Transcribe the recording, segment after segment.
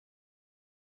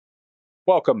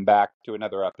Welcome back to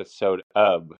another episode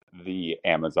of the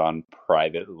Amazon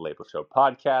Private Label Show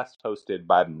podcast, hosted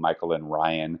by Michael and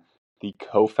Ryan, the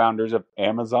co-founders of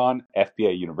Amazon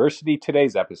FBA University.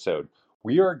 Today's episode,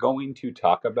 we are going to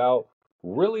talk about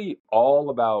really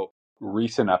all about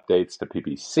recent updates to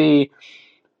PPC,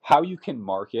 how you can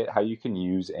market, how you can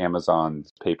use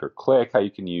Amazon's pay-per-click, how you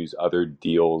can use other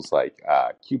deals like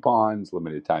coupons,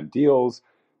 limited time deals,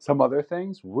 some other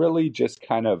things, really just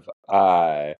kind of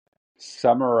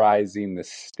summarizing the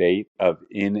state of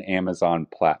in-Amazon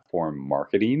platform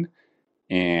marketing.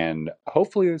 And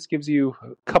hopefully this gives you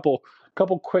a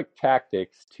couple quick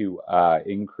tactics to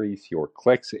increase your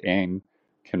clicks and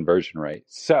conversion rate.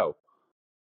 So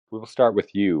we will start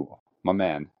with you, my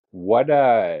man. What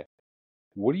do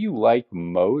you like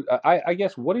most? I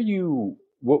guess what do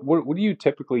you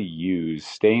typically use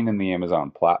staying in the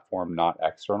Amazon platform, not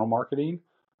external marketing?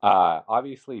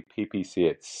 Obviously PPC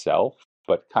itself,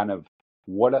 but kind of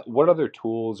what other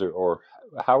tools or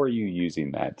how are you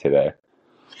using that today?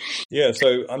 Yeah,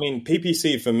 so I mean,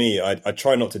 PPC for me, I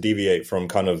try not to deviate from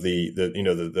kind of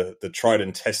the tried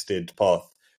and tested path,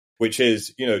 which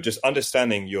is just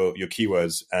understanding your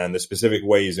keywords and the specific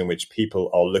ways in which people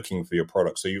are looking for your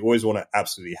product. So you always want to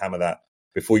absolutely hammer that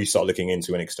before you start looking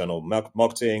into an external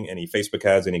marketing, any Facebook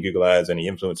ads, any Google ads, any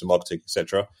influencer marketing,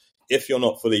 etc. If you're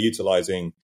not fully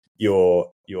utilizing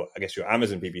your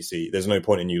Amazon PPC, there's no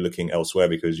point in you looking elsewhere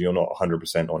because you're not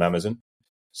 100% on Amazon.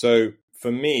 So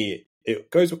for me,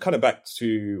 it goes kind of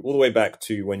all the way back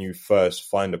to when you first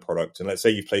find a product. And let's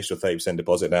say you've placed your 30%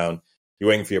 deposit down, you're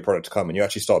waiting for your product to come, and you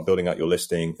actually start building out your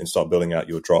listing and start building out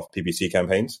your draft PPC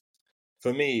campaigns.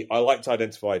 For me, I like to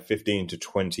identify 15 to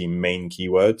 20 main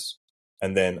keywords.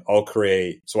 And then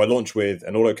I launch with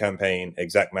an auto campaign,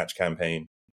 exact match campaign,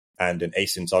 and an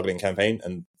ASIN targeting campaign.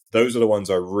 And those are the ones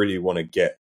I really want to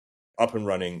get up and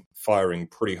running, firing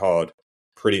pretty hard,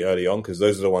 pretty early on, because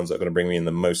those are the ones that are going to bring me in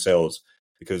the most sales.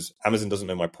 Because Amazon doesn't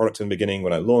know my product in the beginning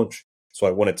when I launch. So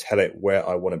I want to tell it where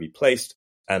I want to be placed,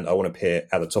 and I want to appear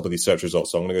at the top of these search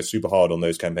results. So I'm going to go super hard on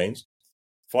those campaigns.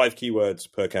 5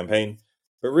 keywords per campaign.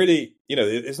 But really,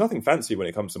 it's nothing fancy when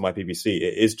it comes to my PPC.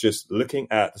 It is just looking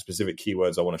at the specific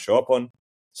keywords I want to show up on,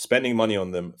 spending money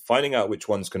on them, finding out which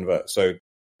ones convert. So,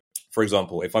 for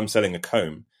example, if I'm selling a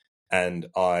comb and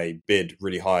I bid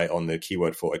really high on the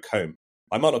keyword for a comb,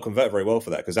 I might not convert very well for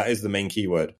that because that is the main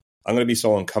keyword. I'm going to be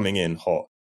someone coming in hot,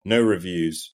 no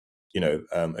reviews,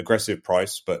 aggressive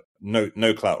price, but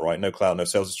no clout, right? No clout, no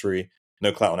sales history,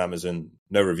 no clout on Amazon,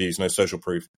 no reviews, no social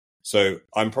proof. So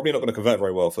I'm probably not going to convert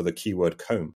very well for the keyword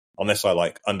comb unless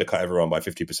I undercut everyone by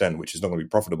 50%, which is not going to be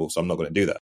profitable. So I'm not going to do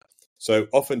that. So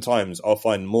oftentimes I'll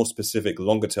find more specific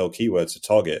longer tail keywords to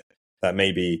target that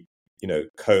may be,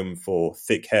 comb for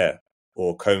thick hair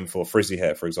or comb for frizzy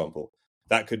hair, for example.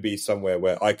 That could be somewhere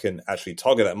where I can actually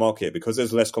target that market because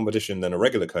there's less competition than a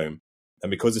regular comb. And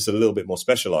because it's a little bit more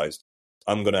specialized,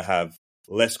 I'm going to have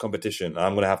less competition.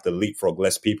 I'm going to have to leapfrog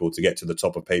less people to get to the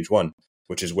top of page 1,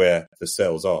 which is where the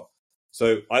sales are.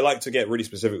 So I like to get really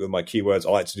specific with my keywords.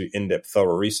 I like to do in-depth,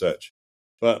 thorough research.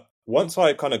 But once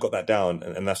I kind of got that down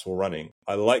and that's all running,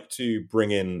 I like to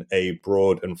bring in a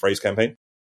broad and phrase campaign.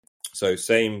 So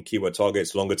same keyword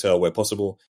targets, longer tail where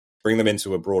possible, bring them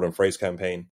into a broad and phrase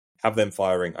campaign, have them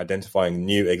firing, identifying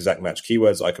new exact match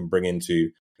keywords I can bring into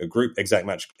a group exact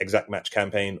match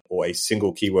campaign or a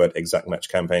single keyword exact match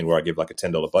campaign where I give like a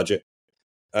 $10 budget.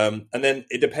 And then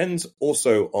it depends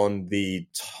also on the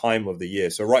time of the year.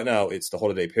 So right now it's the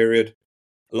holiday period.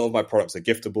 A lot of my products are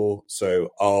giftable. So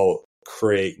I'll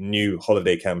create new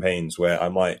holiday campaigns where I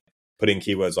might put in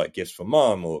keywords like gifts for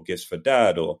mom or gifts for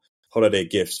dad or holiday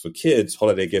gifts for kids,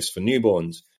 holiday gifts for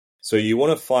newborns. So you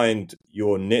want to find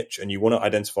your niche and you want to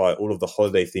identify all of the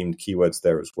holiday themed keywords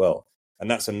there as well.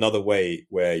 And that's another way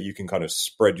where you can kind of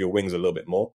spread your wings a little bit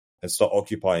more and start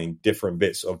occupying different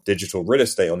bits of digital real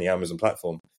estate on the Amazon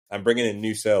platform and bringing in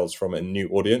new sales from a new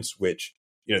audience, which,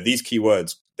 these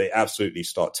keywords, they absolutely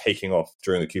start taking off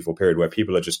during the Q4 period where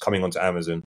people are just coming onto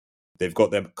Amazon. They've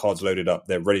got their cards loaded up.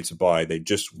 They're ready to buy. They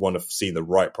just want to see the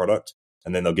right product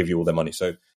and then they'll give you all their money.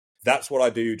 So that's what I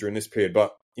do during this period.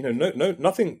 But,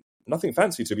 nothing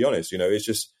fancy, to be honest. It's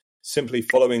just simply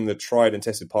following the tried and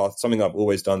tested path, something I've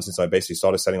always done since I basically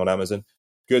started selling on Amazon.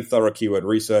 Good, thorough keyword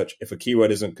research. If a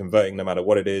keyword isn't converting, no matter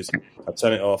what it is, I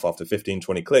turn it off after 15,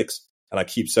 20 clicks, and I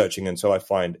keep searching until I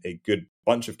find a good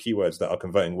bunch of keywords that are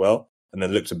converting well, and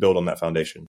then look to build on that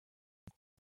foundation.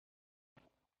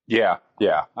 Yeah.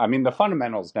 I mean, the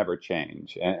fundamentals never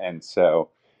change.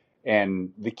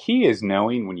 And the key is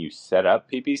knowing when you set up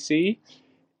PPC,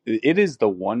 it is the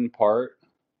one part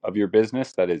of your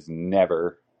business that is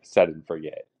never set and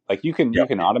forget. Like you can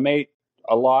automate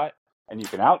a lot, and you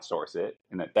can outsource it,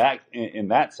 and in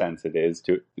that sense it is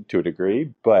to a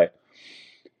degree. But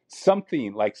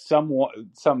something like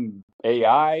some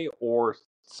AI or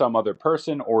some other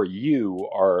person or you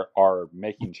are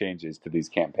making changes to these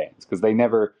campaigns, because they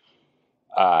never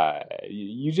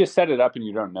you just set it up and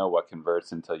you don't know what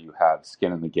converts until you have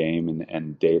skin in the game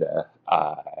and data,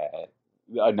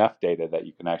 enough data that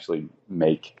you can actually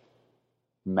make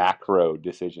macro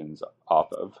decisions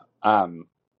off of.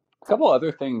 A couple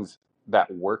other things that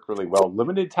work really well: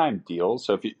 limited time deals.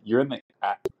 So if you're in the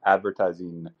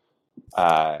advertising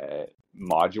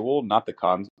module, not the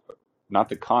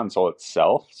console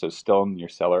itself, so still in your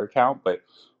seller account, but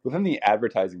within the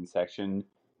advertising section,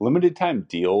 limited time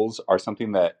deals are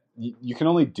something that you can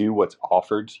only do what's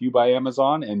offered to you by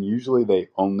Amazon, and usually they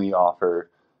only offer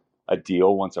a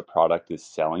deal once a product is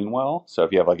selling well. So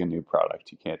if you have like a new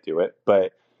product, you can't do it.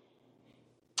 But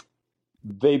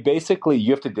they basically,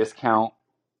 you have to discount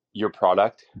your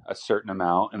product a certain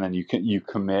amount, and then you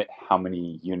commit how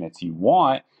many units you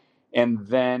want, and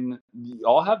then you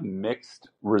all have mixed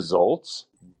results.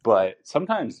 But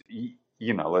sometimes,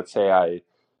 let's say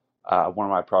one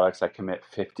of my products, I commit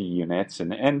 50 units,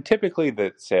 and typically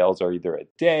the sales are either a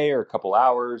day or a couple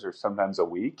hours or sometimes a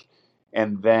week,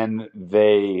 and then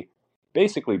they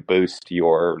basically boost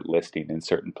your listing in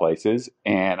certain places.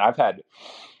 And I've had,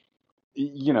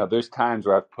 there's times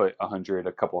where I've put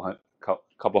a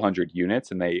couple hundred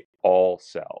units, and they all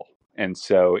sell. And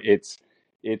so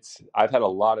I've had a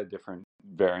lot of different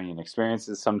varying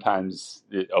experiences. Sometimes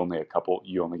you only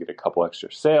get a couple extra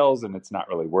sales, and it's not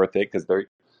really worth it because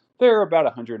they're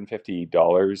about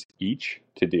 $150 each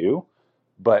to do.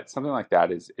 But something like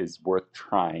that is worth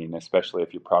trying, especially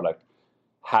if your product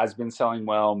has been selling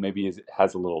well. Maybe it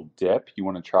has a little dip. You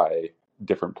want to try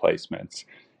different placements.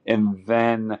 And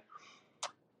then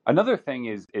another thing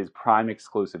is Prime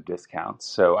exclusive discounts.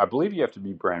 So I believe you have to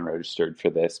be brand registered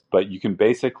for this, but you can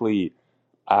basically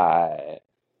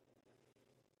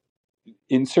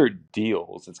insert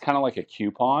deals. It's kind of like a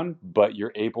coupon, but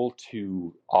you're able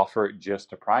to offer it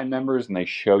just to Prime members, and they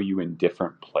show you in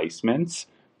different placements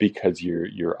because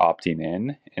you're opting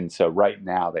in. And so right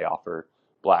now they offer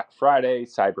Black Friday,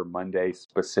 Cyber Monday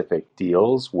specific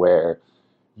deals where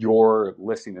your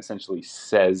listing essentially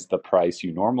says the price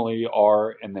you normally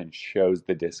are and then shows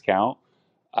the discount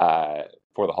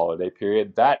for the holiday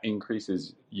period. That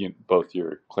increases both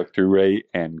your click-through rate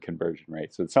and conversion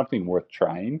rate. So it's something worth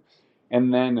trying.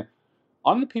 And then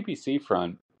on the PPC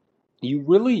front,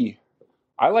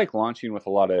 I like launching with a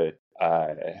lot of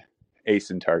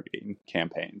ASIN targeting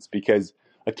campaigns, because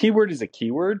a keyword is a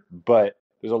keyword, but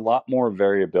there's a lot more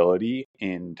variability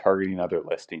in targeting other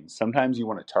listings. Sometimes you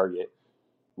want to target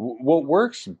what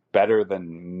works better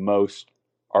than most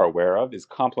are aware of is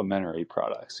complementary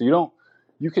products. So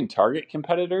you can target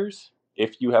competitors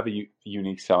if you have a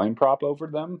unique selling prop over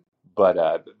them, but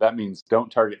that means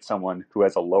don't target someone who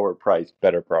has a lower price,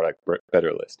 better product,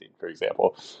 better listing, for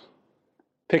example.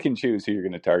 Pick and choose who you're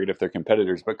going to target if they're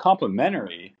competitors. But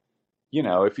complementary,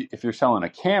 if you're selling a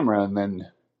camera and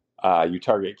then you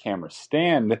target camera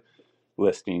stand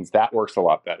listings, that works a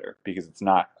lot better because it's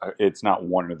not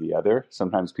one or the other.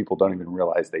 Sometimes people don't even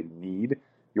realize they need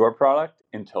your product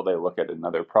until they look at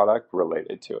another product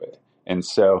related to it. And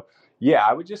so, yeah,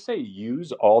 I would just say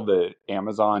use all the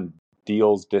Amazon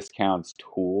deals, discounts,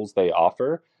 tools they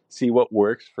offer, see what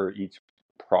works for each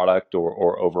product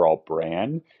or overall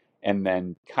brand, and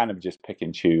then kind of just pick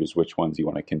and choose which ones you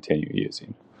want to continue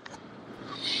using.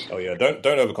 Oh yeah, don't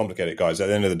overcomplicate it, guys. At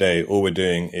the end of the day, all we're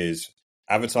doing is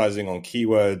advertising on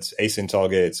keywords, ASIN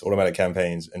targets, automatic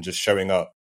campaigns, and just showing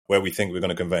up where we think we're going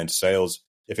to convert into sales.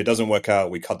 If it doesn't work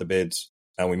out, we cut the bids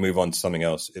and we move on to something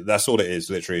else. That's all it is,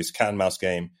 literally. It's cat and mouse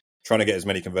game, trying to get as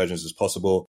many conversions as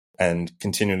possible and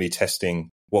continually testing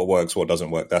what works, what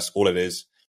doesn't work. That's all it is.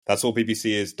 That's all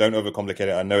PPC is. Don't overcomplicate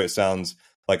it. I know it sounds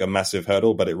like a massive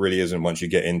hurdle, but it really isn't once you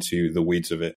get into the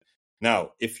weeds of it.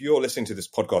 Now, if you're listening to this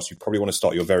podcast, you probably want to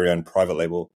start your very own private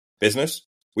label business.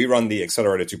 We run the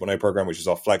Accelerator 2.0 program, which is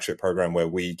our flagship program where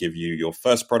we give you your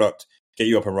first product, get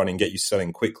you up and running, get you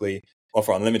selling quickly,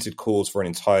 offer unlimited calls for an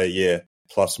entire year,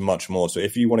 plus much more. So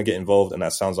if you want to get involved and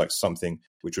that sounds like something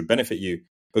which would benefit you,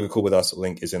 book a call with us.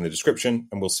 Link is in the description,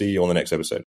 and we'll see you on the next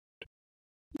episode.